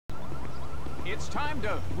It's time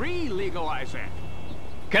to re-legalize it.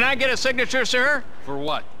 Can I get a signature, sir? For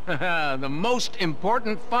what? The most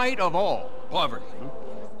important fight of all. Poverty.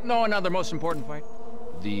 No, another most important fight.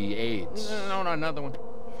 The AIDS. No, another one.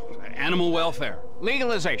 Animal welfare.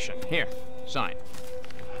 Legalization. Here, sign.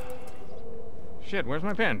 Shit, where's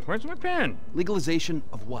my pen? Where's my pen? Legalization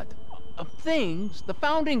of what? Of things the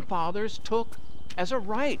Founding Fathers took as a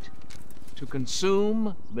right to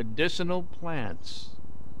consume medicinal plants.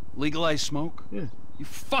 Legalize smoke? Yeah. You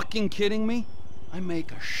fucking kidding me? I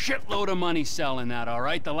make a shitload of money selling that, all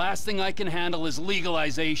right? The last thing I can handle is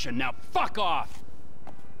legalization. Now, fuck off!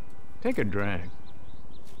 Take a drag.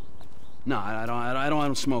 No, I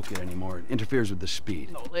don't smoke it anymore. It interferes with the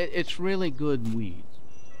speed. No, it's really good weed.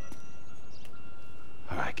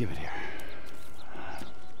 All right, give it here.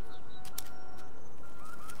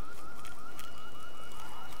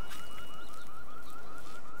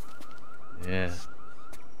 Yeah.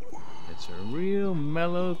 It's a real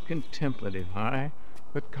mellow contemplative high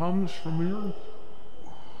that comes from the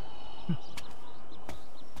earth.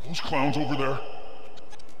 Those clowns over there.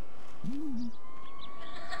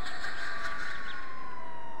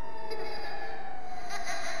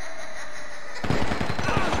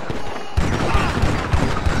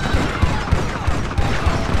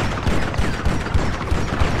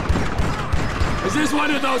 Is this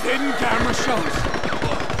one of those hidden camera shows?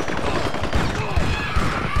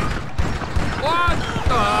 What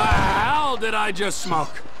the hell did I just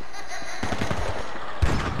smoke?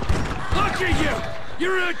 Look at you!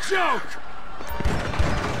 You're a joke!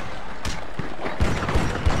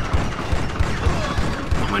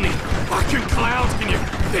 How many fucking clowns can you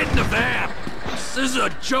fit in a van? This is a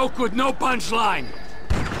joke with no punchline.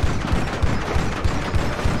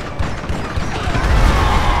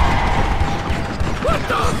 What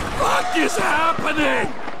the fuck is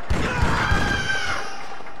happening?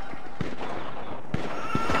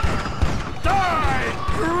 Die,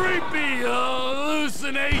 creepy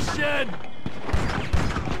hallucination!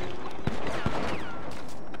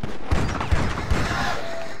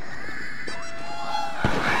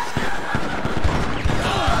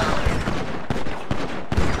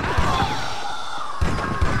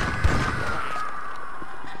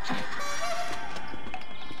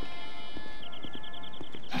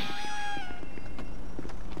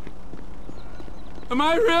 Am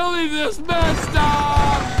I really this messed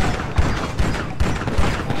up?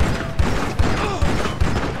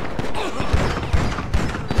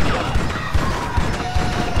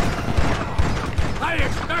 I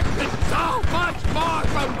expected so much more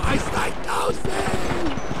from my psychosis!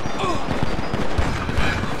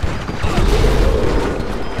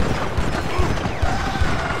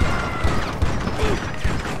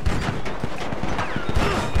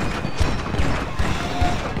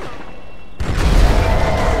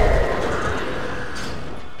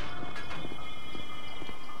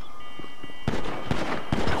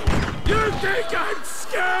 You think I'm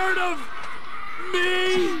scared of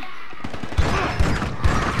me?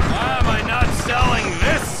 Why am I not selling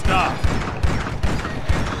this stuff?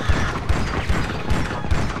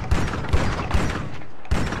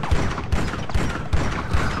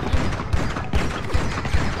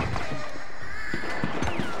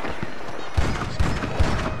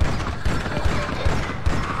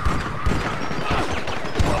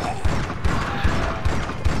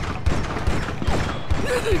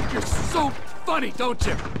 You think you're so funny, don't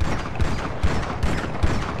you?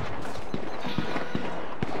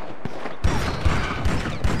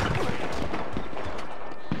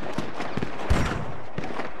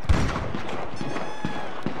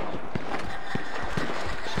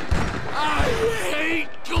 I hate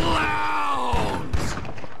clowns!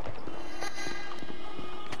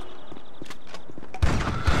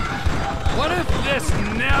 What if this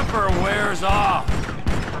never wears off?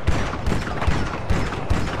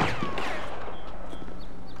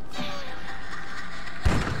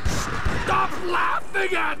 Stop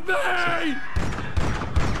laughing at me!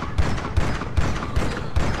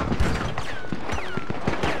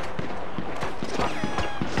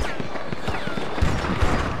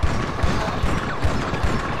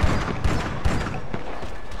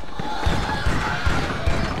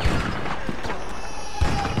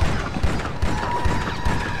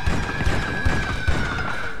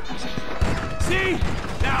 See?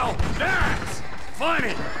 Now that's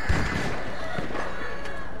funny!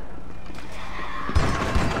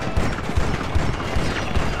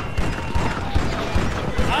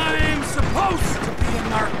 I'm supposed to be a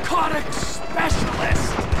narcotics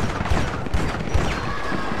specialist!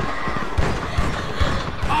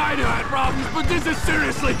 I knew I had problems, but this is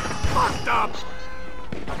seriously fucked up!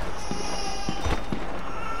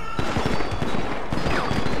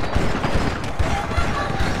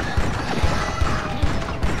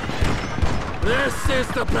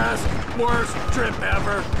 this the best, worst trip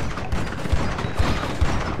ever?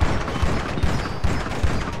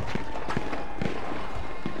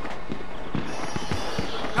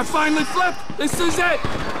 I finally flipped! This is it!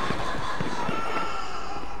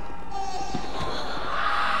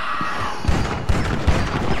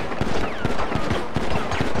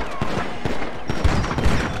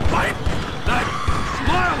 Wipe that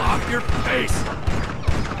smile off your face!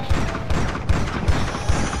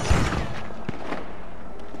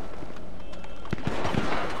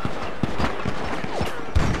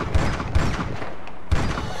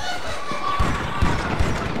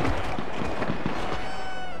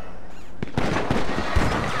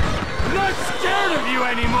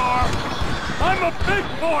 Anymore. I'm a big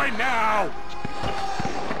boy now.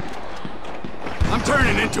 I'm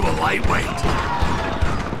turning into a lightweight.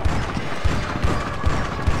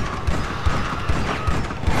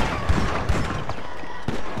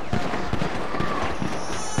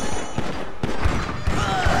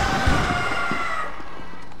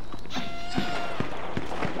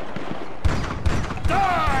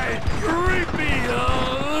 Die, creepy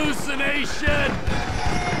hallucination.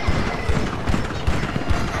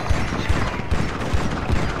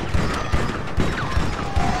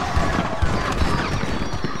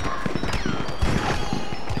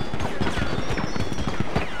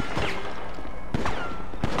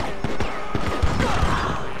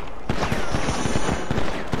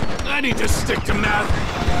 I need to stick to math.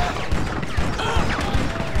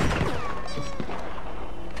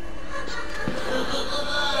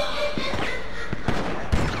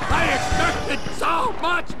 I expected so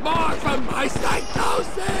much more from my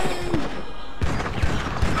psychosis!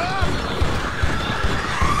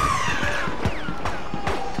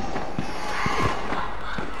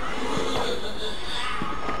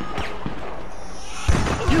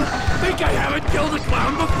 You think I haven't killed a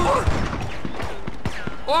clown before?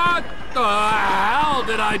 What the hell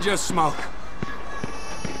did I just smoke?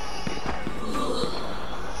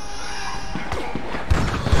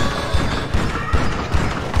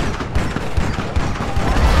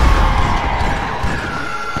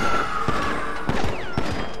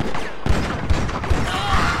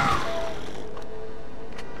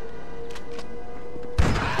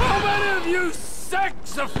 How many of you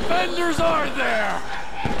sex offenders are there?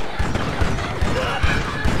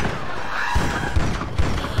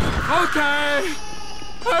 Okay,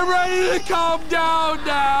 I'm ready to calm down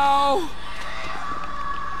now.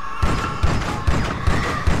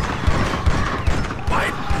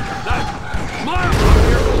 Wipe that smile off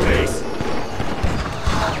your face.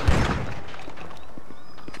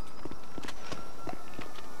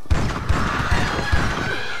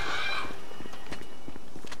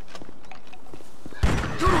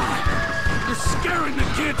 Come on, you're scaring the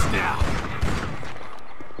kids now.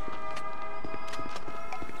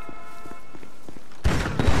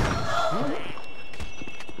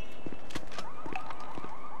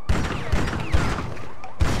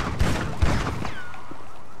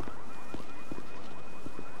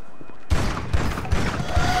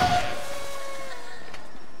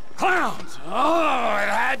 Clowns! Oh, it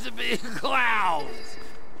had to be clowns!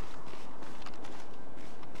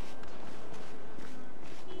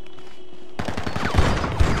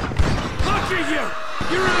 Look at you!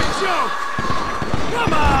 You're in a joke!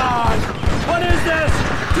 Come on! What is this?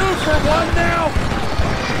 2 for 1 now?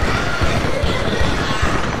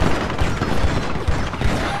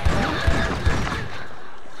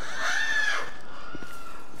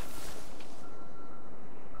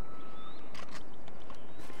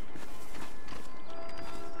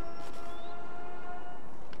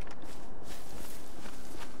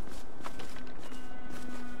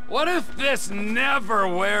 What if this never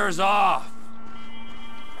wears off?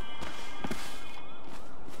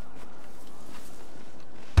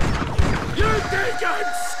 You think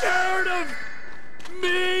I'm scared of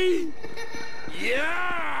me?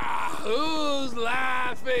 Yeah! Who's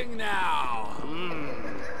laughing now?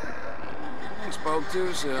 I spoke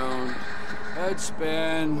too soon. Head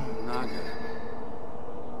spin. Not good.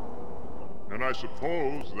 And I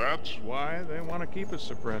suppose that's Why they want to keep us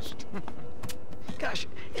suppressed. Gosh,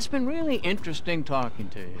 it's been really interesting talking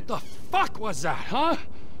to you. What the fuck was that, huh?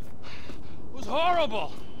 It was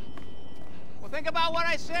horrible. Well, think about what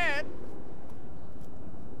I said.